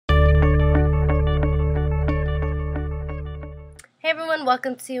Hey everyone,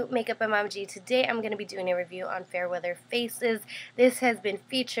 welcome to Makeup by Mama G. Today I'm going to be doing a review on Fairweather Faces. This has been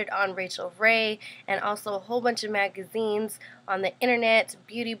featured on Rachel Ray and also a whole bunch of magazines on the internet,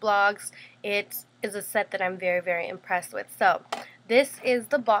 beauty blogs. It is a set that I'm very impressed with. So this is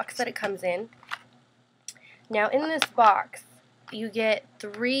the box that it comes in. Now in this box you get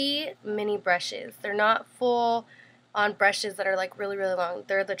 3 mini brushes. They're not full on brushes that are like really long.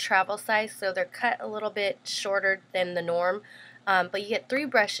 They're the travel size, so they're cut a little bit shorter than the norm. But you get 3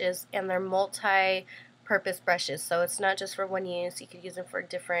 brushes, and they're multi-purpose brushes, so it's not just for one use. You could use them for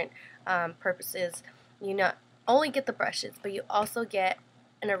different purposes. You not only get the brushes, but you also get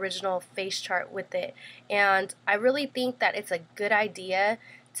an original face chart with it. And I really think that it's a good idea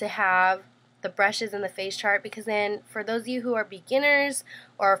to have the brushes and the face chart, because then for those of you who are beginners,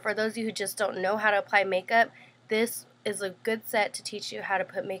 or for those of you who just don't know how to apply makeup, this is a good set to teach you how to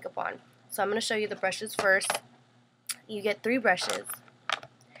put makeup on. So I'm going to show you the brushes first. You get 3 brushes.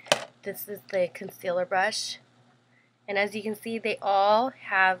 This is the concealer brush, and as you can see, they all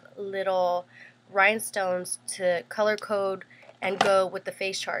have little rhinestones to color code and go with the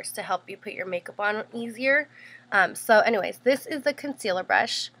face charts to help you put your makeup on easier. So anyways, this is the concealer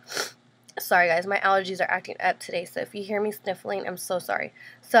brush. Sorry guys, my allergies are acting up today, so if you hear me sniffling, I'm so sorry.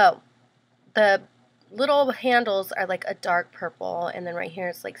 So the little handles are like a dark purple, and then right here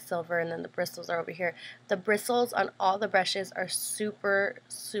it's like silver, and then the bristles are over here. The bristles on all the brushes are super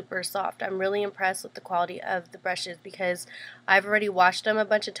soft. I'm really impressed with the quality of the brushes because I've already washed them a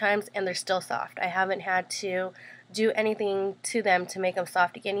bunch of times and they're still soft. I haven't had to do anything to them to make them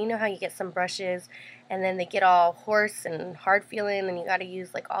soft again. You know how you get some brushes and then they get all hoarse and hard feeling, and you got to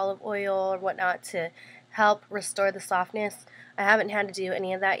use like olive oil or whatnot to help restore the softness. I haven't had to do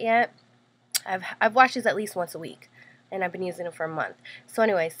any of that yet. I've washed these at least once a week, and I've been using it for a month. So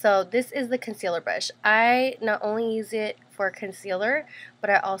anyway, so this is the concealer brush. I not only use it for concealer,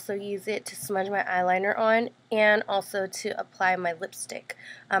 but I also use it to smudge my eyeliner on, and also to apply my lipstick.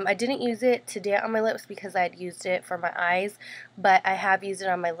 I didn't use it today on my lips because I had used it for my eyes, but I have used it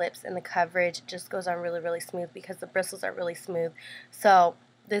on my lips, and the coverage just goes on really smooth because the bristles are really smooth. So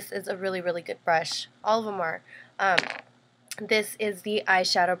this is a really good brush. All of them are. This is the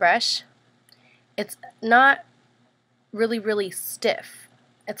eyeshadow brush. It's not really stiff.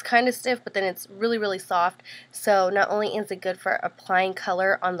 It's kind of stiff, but then it's really soft. So not only is it good for applying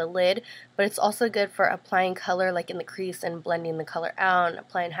color on the lid, but it's also good for applying color like in the crease and blending the color out and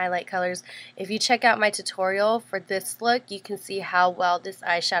applying highlight colors. If you check out my tutorial for this look, you can see how well this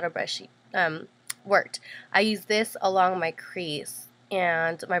eyeshadow brush worked. I use this along my crease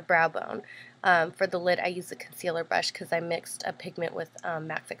and my brow bone. For the lid, I use the concealer brush because I mixed a pigment with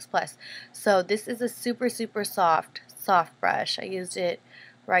MAC Fix Plus. So this is a super soft brush. I used it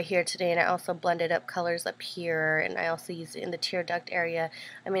right here today, and I also blended up colors up here, and I also used it in the tear duct area.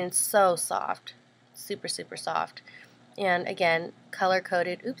 I mean, it's so soft, super soft. And again, color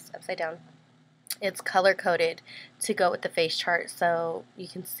coded. Oops, upside down. It's color coded to go with the face chart, so you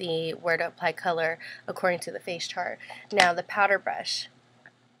can see where to apply color according to the face chart. Now the powder brush.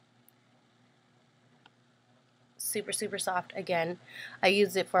 Super soft. Again, I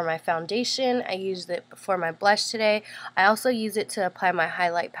use it for my foundation. I used it for my blush today. I also use it to apply my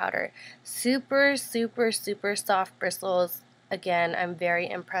highlight powder. Super soft bristles. Again, I'm very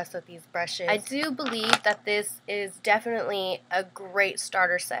impressed with these brushes. I do believe that this is definitely a great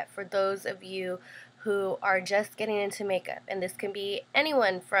starter set for those of you who are just getting into makeup, and this can be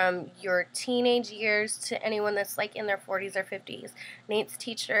anyone from your teenage years to anyone that's like in their 40s or 50s. Nate's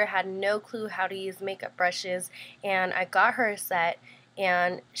teacher had no clue how to use makeup brushes, and I got her a set,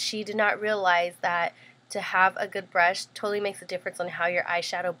 and she did not realize that to have a good brush totally makes a difference on how your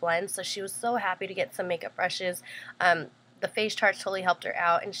eyeshadow blends. So she was so happy to get some makeup brushes. The face charts totally helped her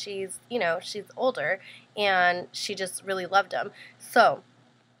out, and she's older, and she just really loved them. So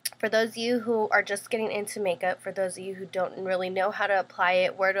for those of you who are just getting into makeup, for those of you who don't really know how to apply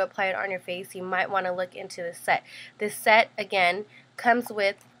it, where to apply it on your face, you might want to look into this set. This set, again, comes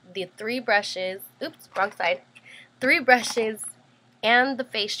with the 3 brushes, oops, wrong side, 3 brushes and the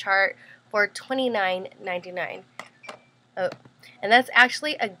face chart for $29.99. Oh, and that's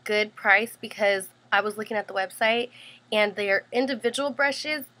actually a good price because I was looking at the website, and their individual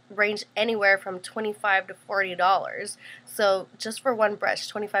brushes range anywhere from $25 to $40. So just for one brush,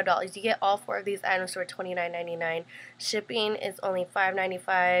 $25. You get all 4 of these items for $29.99. Shipping is only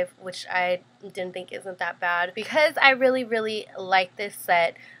 $5.95, which I didn't think isn't that bad. Because I really like this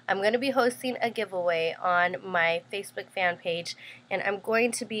set, I'm going to be hosting a giveaway on my Facebook fan page, and I'm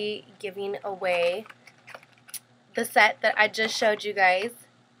going to be giving away the set that I just showed you guys.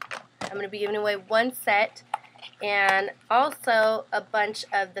 I'm going to be giving away one set, and also a bunch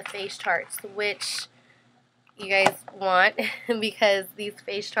of the face charts, which you guys want because these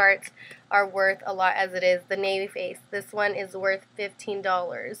face charts are worth a lot as it is. The navy face, this one is worth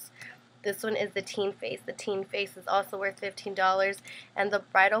 $15. This one is the teen face. The teen face is also worth $15, and the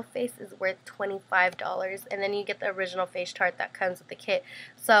bridal face is worth $25. And then you get the original face chart that comes with the kit.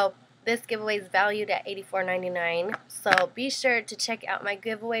 So this giveaway is valued at $84.99. So be sure to check out my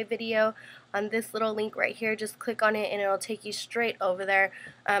giveaway video on this little link right here. Just click on it and it'll take you straight over there.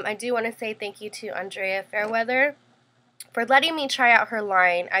 I do want to say thank you to Andrea Fairweather for letting me try out her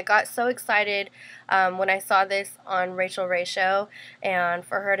line. I got so excited when I saw this on Rachel Ray's show, and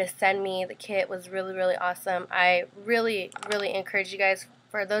for her to send me the kit was really, really awesome. I really, really encourage you guys,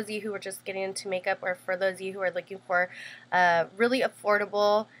 for those of you who are just getting into makeup, or for those of you who are looking for really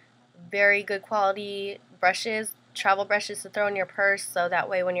affordable, very good quality brushes, travel brushes to throw in your purse, so that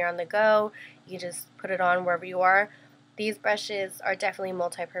way when you're on the go, you just put it on wherever you are. These brushes are definitely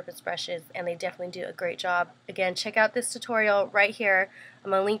multi-purpose brushes, and they definitely do a great job. Again, check out this tutorial right here.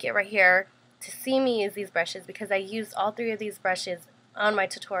 I'm going to link it right here to see me use these brushes, because I used all three of these brushes on my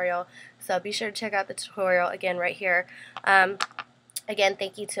tutorial. So be sure to check out the tutorial again right here. Again,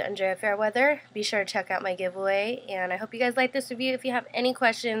 thank you to Andrea Fairweather. Be sure to check out my giveaway, and I hope you guys like this review. If you have any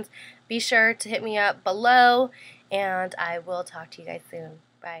questions, be sure to hit me up below, and I will talk to you guys soon.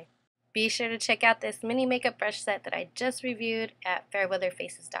 Bye. Be sure to check out this mini makeup brush set that I just reviewed at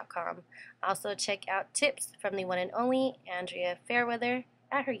fairweatherfaces.com. Also check out tips from the one and only Andrea Fairweather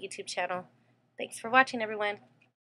at her YouTube channel. Thanks for watching, everyone.